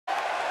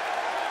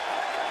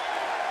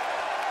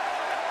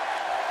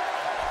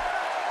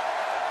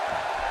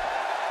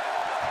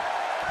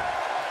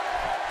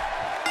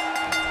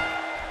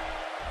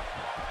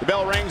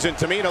bell rings and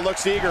Tamina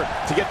looks eager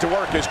to get to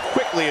work as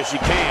quickly as she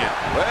can.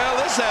 Well,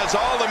 this has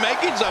all the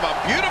makings of a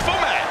beautiful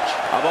match.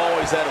 I've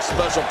always had a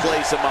special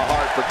place in my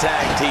heart for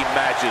tag team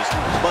matches.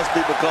 Must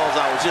be because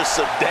I was just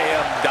so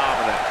damn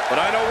dominant.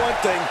 But I know one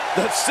thing,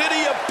 the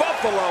city of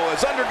Buffalo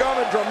has undergone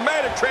a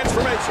dramatic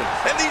transformation,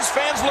 and these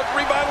fans look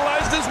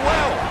revitalized as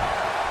well.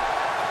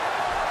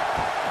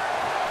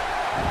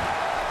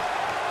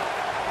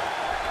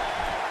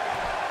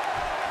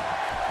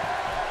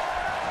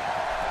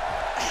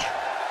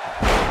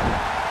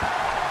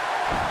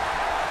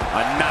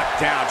 A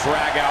knockdown,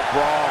 drag-out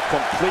brawl,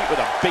 complete with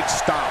a big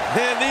stomp.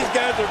 Man, these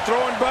guys are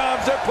throwing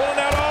bombs. They're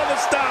pulling out all the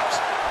stops.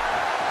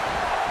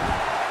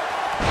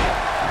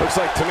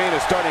 Looks like Tamina's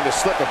starting to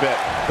slip a bit,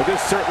 but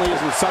this certainly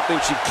isn't something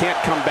she can't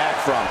come back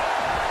from.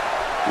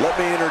 Let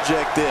me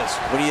interject this.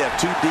 When you have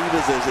two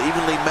divas as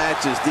evenly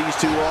matched as these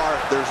two are,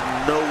 there's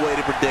no way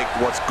to predict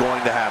what's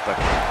going to happen.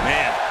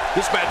 Man,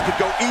 this match could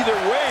go either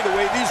way the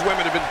way these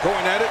women have been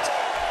going at it.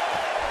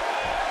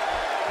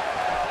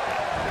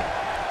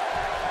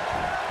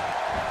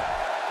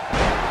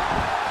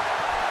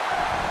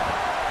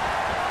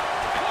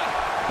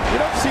 You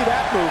don't see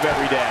that move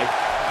every day.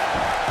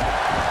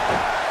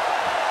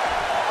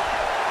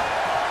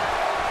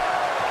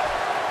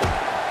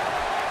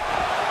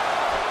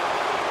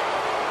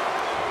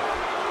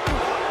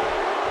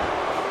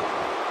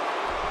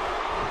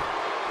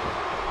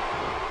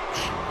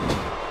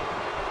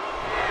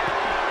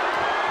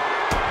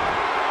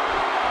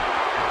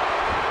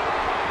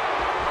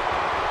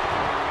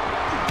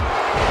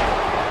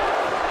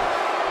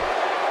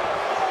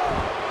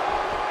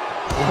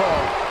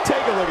 Whoa,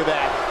 take a look at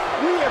that.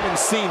 We haven't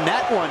seen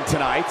that one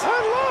tonight.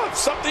 I love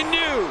something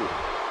new.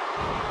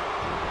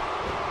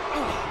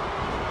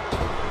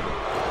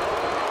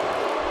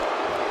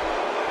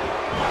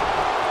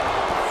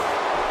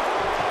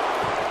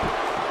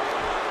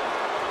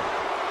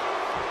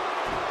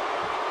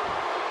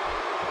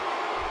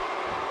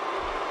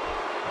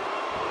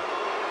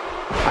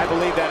 I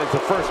believe that is the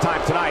first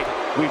time tonight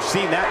we've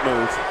seen that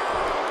move.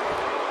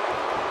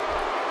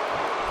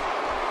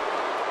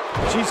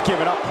 She's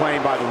given up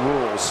playing by the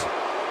rules.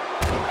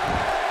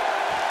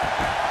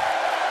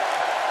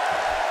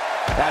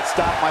 That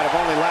stop might have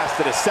only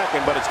lasted a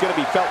second, but it's going to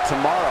be felt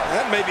tomorrow.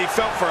 That may be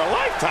felt for a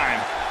lifetime.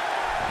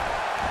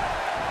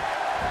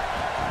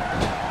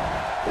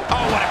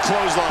 Oh, what a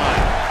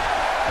clothesline.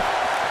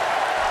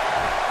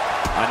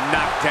 A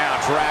knockdown,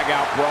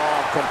 drag-out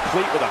brawl,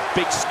 complete with a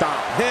big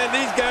stomp. Man,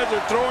 these guys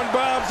are throwing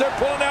bombs. They're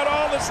pulling out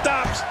all the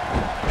stops.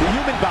 The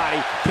human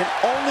body can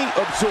only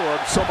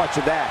absorb so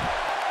much of that.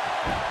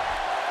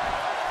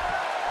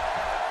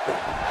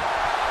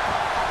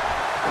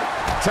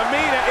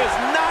 Tamina is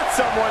not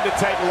someone to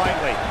take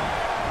lightly.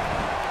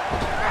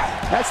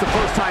 That's the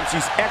first time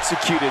she's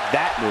executed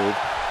that move.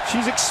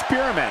 She's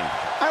experimenting.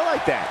 I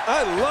like that.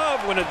 I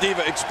love when a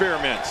diva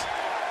experiments.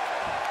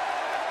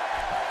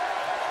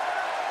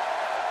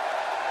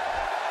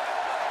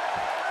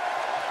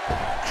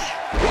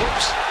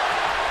 Oops.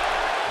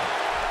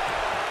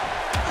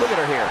 Look at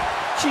her here.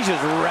 She's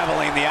just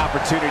reveling in the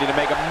opportunity to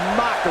make a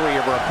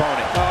mockery of her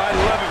opponent. Oh, I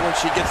love it when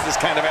she gets this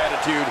kind of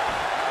attitude.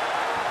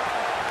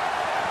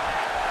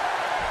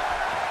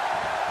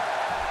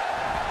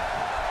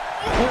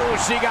 Ooh,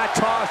 she got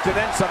tossed and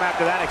then some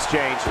after that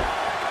exchange.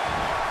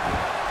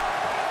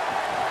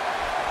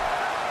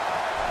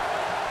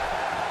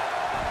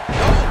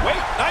 Oh,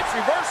 wait, nice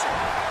reversal.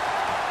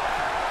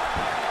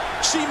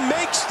 She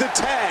makes the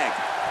tag.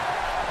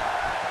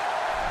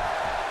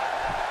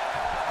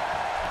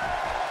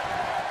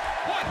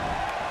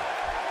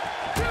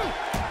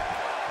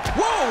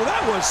 Whoa,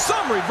 that was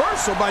some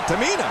reversal by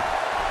Tamina.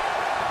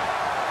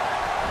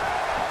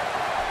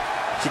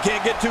 She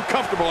can't get too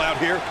comfortable out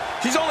here.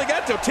 She's only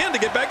got till 10 to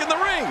get back in the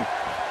ring.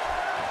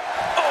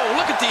 Oh,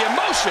 look at the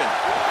emotion.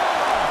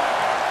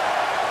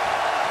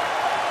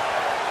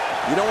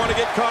 You don't want to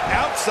get caught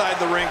outside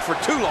the ring for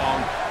too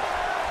long.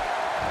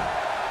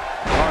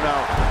 Oh, no.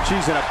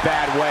 She's in a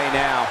bad way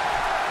now.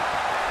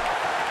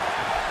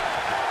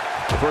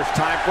 First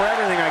time for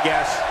everything, I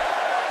guess.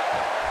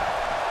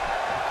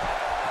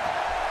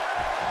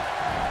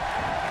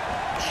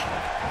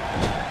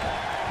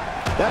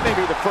 That may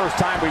be the first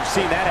time we've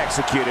seen that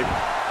executed.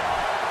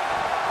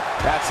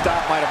 That stop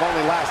might have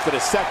only lasted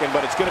a second,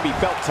 but it's going to be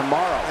felt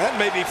tomorrow. That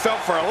may be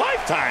felt for a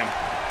lifetime.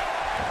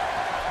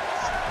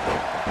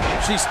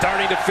 She's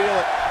starting to feel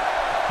it.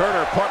 Her and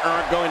her partner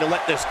aren't going to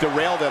let this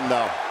derail them,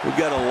 though. We've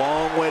got a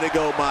long way to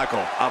go,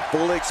 Michael. I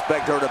fully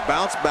expect her to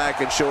bounce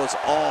back and show us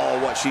all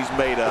what she's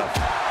made of.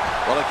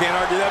 Well, I can't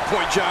argue that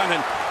point, John,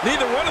 and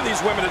neither one of these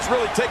women has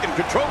really taken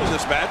control of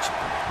this match.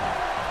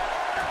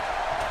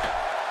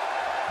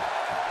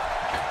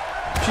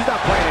 She's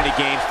not playing any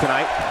games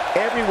tonight.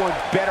 Everyone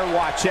better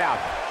watch out.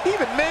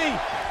 Even me.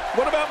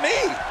 What about me?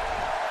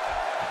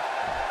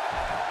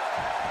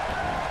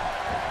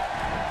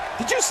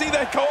 Did you see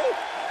that, Cole?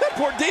 That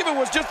poor diva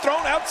was just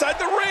thrown outside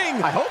the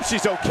ring. I hope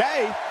she's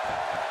okay.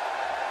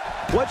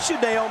 What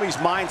should Naomi's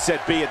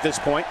mindset be at this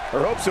point?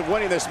 Her hopes of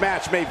winning this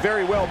match may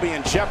very well be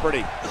in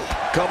jeopardy.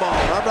 Come on,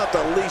 I'm not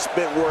the least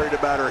bit worried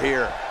about her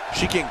here.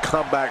 She can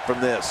come back from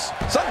this.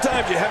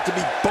 Sometimes you have to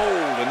be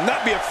bold and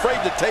not be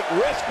afraid to take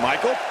risks,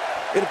 Michael.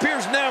 It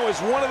appears now is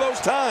one of those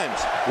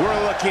times. We're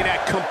looking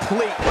at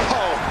complete,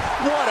 oh,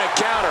 what a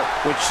counter.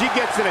 When she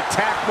gets in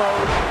attack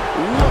mode,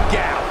 look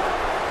out.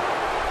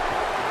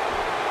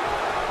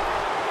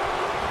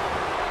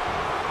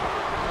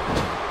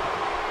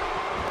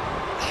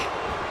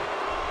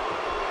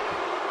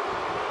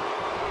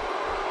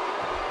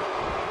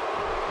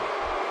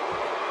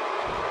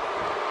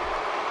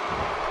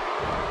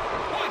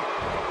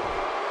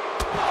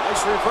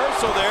 Nice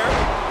reversal there.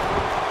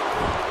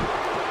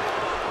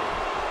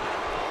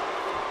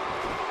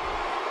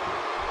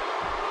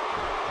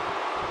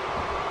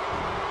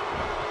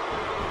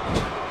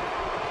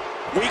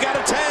 We got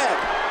a tag.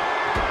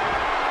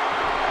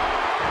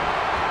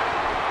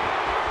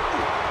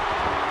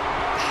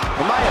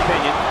 In my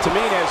opinion,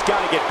 Tamina has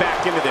got to get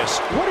back into this.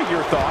 What are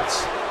your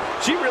thoughts?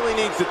 She really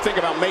needs to think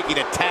about making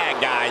a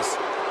tag, guys.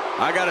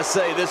 I gotta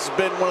say, this has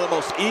been one of the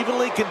most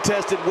evenly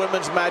contested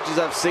women's matches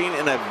I've seen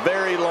in a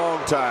very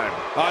long time.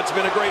 Oh, it's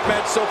been a great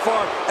match so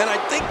far, and I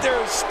think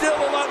there's still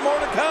a lot more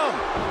to come.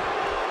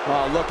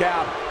 Oh, look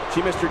out.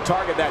 She missed her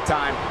target that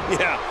time.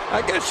 Yeah,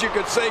 I guess you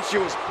could say she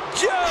was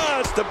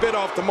just a bit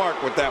off the mark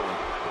with that one.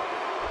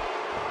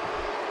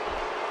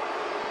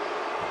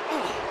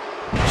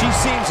 She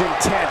seems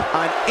intent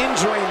on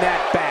injuring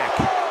that back.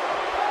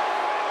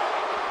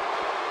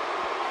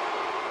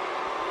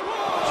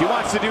 She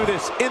wants to do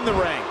this in the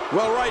ring.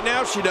 Well, right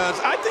now she does.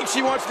 I think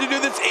she wants to do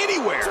this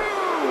anywhere.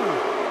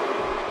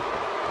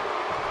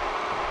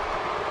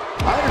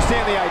 I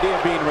understand the idea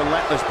of being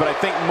relentless, but I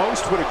think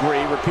most would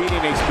agree repeating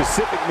a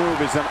specific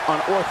move is an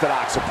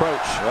unorthodox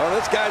approach. Well,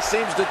 this guy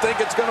seems to think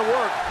it's going to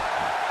work.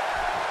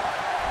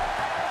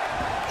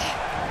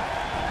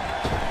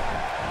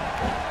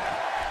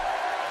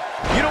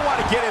 You don't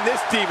want to get in this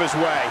diva's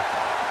way.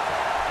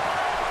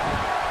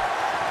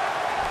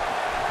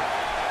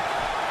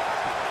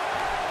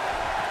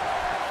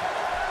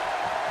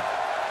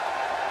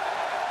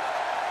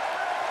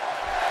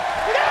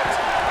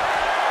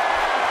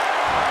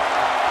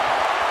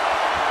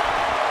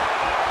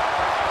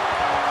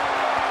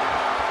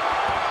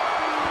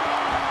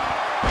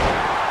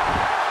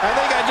 I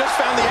think I just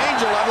found the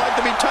angel I'd like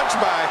to be touched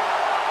by.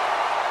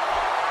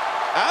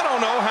 I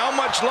don't know how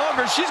much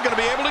longer she's going to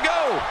be able to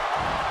go.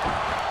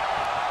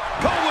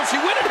 Cole, will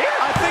she win it here?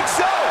 I think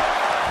so.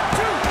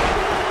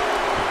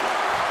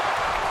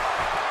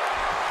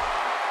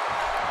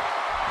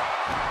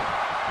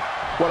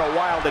 What a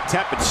wild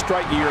attempt at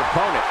striking your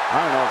opponent. I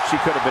don't know if she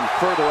could have been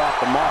further off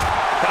the mark.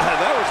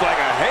 That was like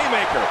a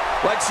haymaker,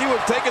 like she was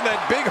taking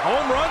that big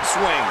home run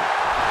swing.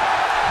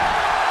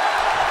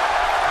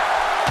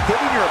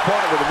 Hitting your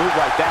opponent with a move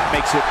like that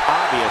makes it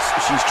obvious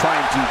she's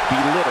trying to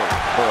belittle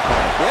her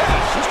opponent. Yeah,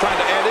 she's trying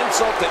to add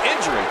insult to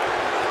injury.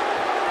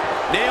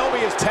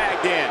 Naomi is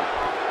tagged in.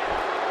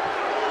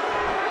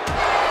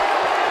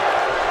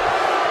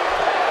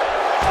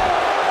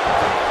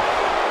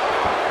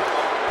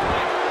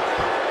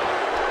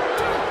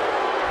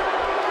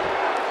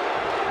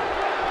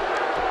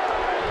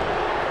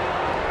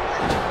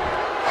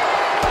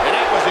 And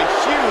that was a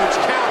huge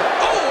counter.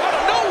 Oh, out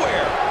of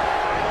nowhere.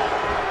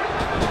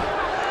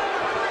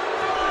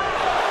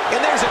 And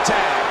there's a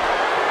tag.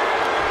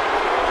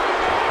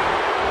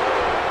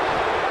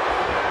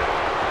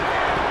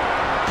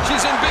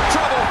 She's in big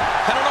trouble.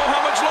 I don't know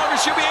how much longer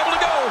she'll be able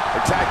to go.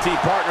 Her tag team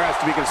partner has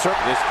to be concerned.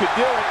 This could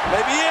do it.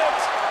 Maybe it.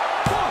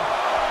 1,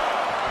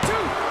 2.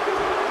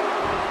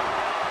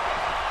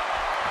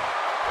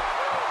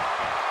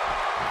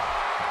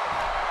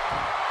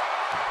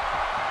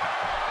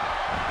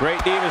 Great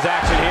Divas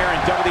action here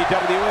in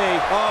WWE.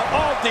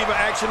 All Diva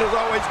action is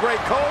always great,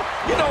 Cole.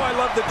 You know I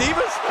love the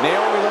Divas.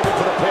 Naomi looking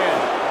for the pin.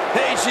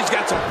 Hey, she's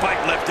got some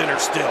fight left in her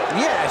still.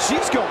 Yeah,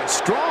 she's going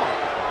strong.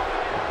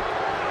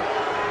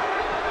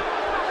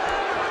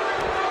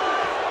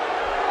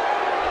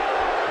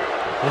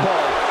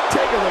 Whoa,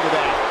 take a look at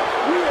that.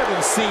 We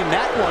haven't seen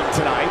that one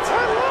tonight.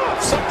 I love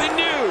something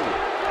new.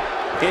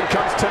 In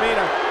comes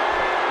Tamina.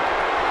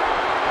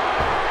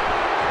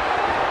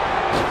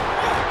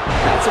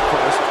 That's a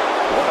first.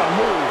 What a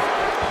move.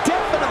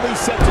 Definitely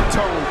sets a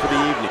tone for the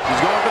evening.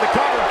 He's going for the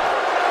cover.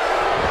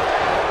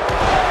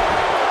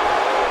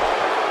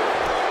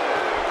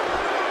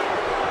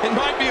 It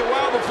might be a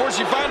while before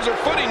she finds her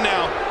footing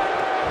now.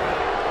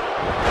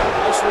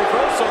 Nice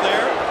reversal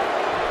there.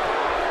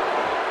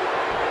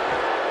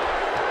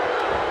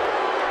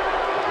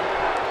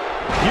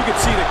 You can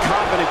see the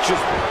confidence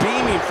just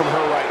beaming from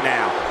her right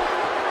now.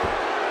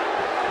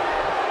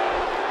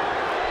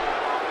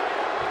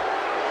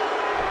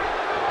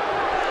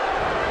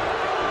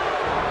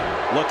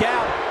 Look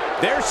out.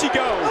 There she goes.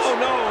 Oh,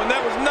 no, and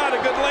that was not a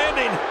good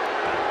landing.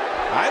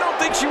 I don't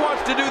think she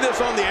wants to do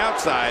this on the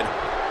outside.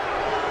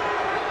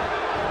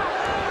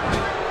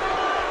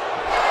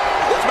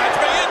 This match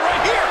may end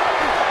right here.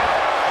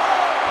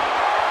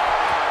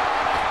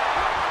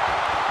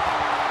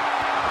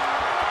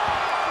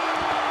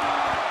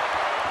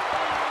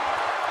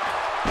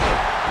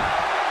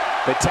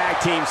 The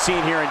tag team scene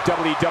here in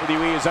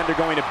WWE is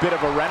undergoing a bit of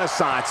a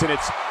renaissance, and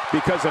it's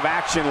because of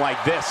action like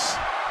this.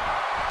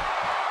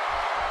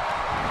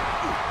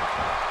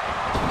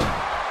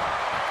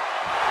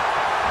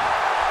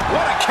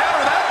 What a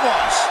counter that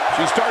was!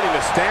 She's starting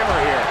to stammer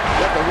here.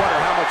 You have to wonder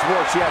how much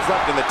more she has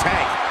left in the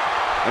tank.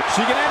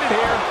 She can end it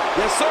here.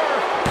 Yes, sir.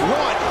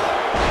 One.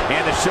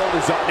 And the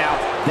shoulder's up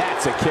now.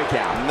 That's a kick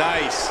out.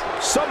 Nice.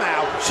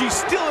 Somehow, she's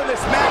still in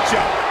this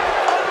matchup.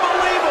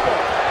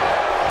 Unbelievable.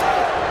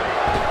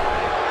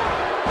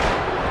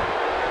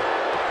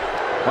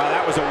 Wow,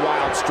 that was a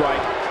wild strike.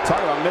 Talk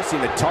about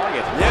missing the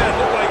target. Yeah, it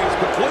looked like it was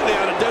completely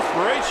out of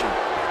desperation.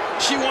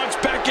 She wants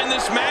back in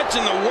this match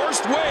in the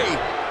worst way.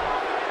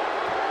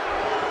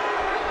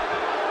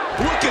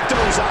 Look at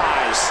those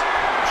eyes.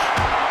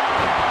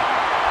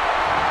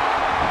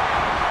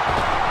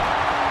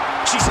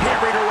 She's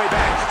hammering her way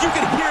back. You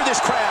can hear this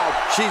crowd.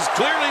 She's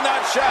clearly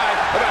not shy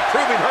about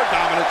proving her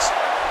dominance.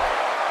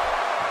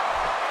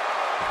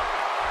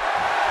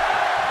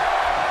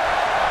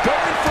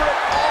 Going for it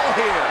all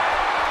here.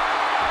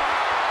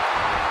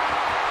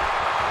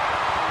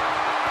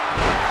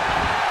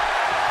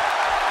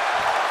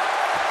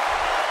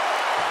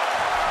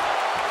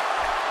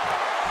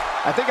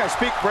 I think I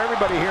speak for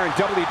everybody here in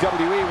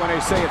WWE when I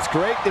say it's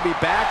great to be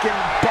back in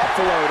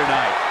Buffalo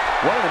tonight.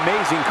 What an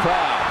amazing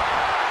crowd.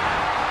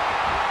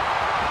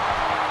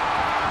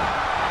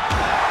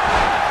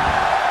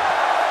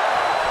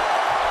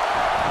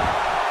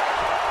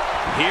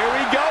 Here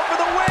we go for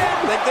the win.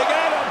 I think they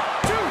got him.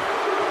 2,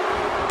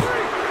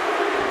 3.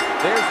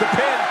 There's the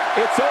pin.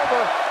 It's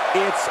over.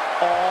 It's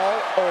all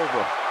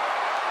over.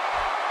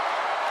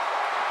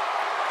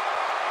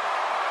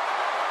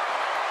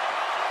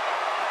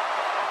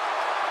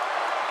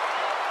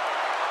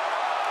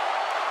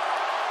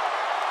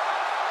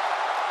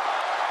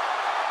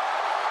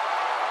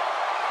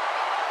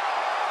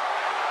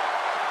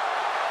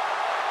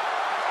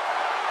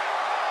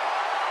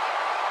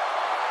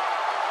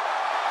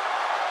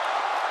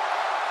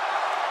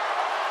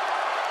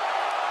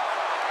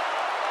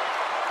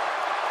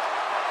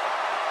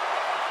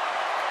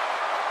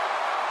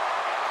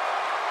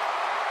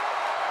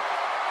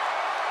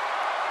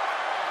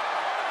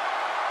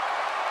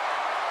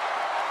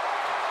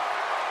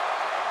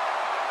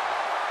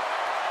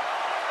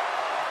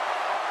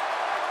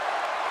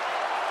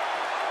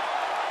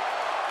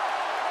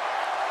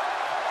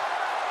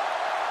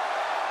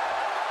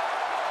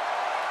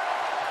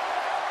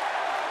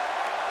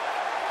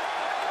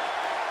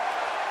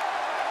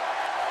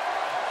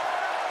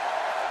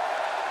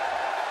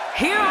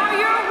 Here are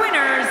your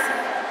winners,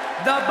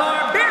 the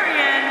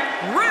Barbarian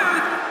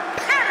Ruth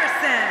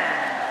Patterson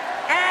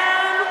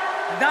and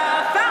the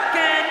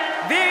Falcon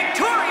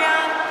Victoria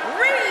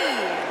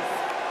Reeves.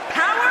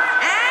 Power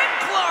and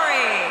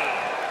glory.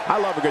 I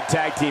love a good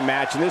tag team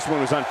match, and this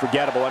one was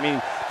unforgettable. I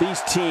mean,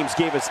 these teams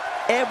gave us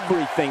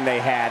everything they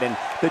had, and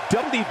the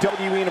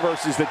WWE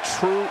Universe is the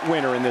true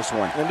winner in this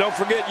one. And don't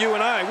forget you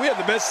and I. We have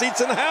the best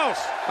seats in the house.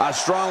 I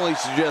strongly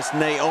suggest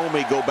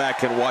Naomi go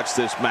back and watch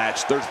this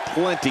match. There's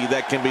plenty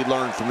that can be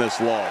learned from this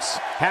loss.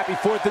 Happy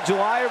 4th of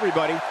July,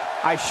 everybody.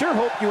 I sure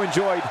hope you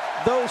enjoyed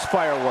those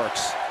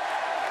fireworks.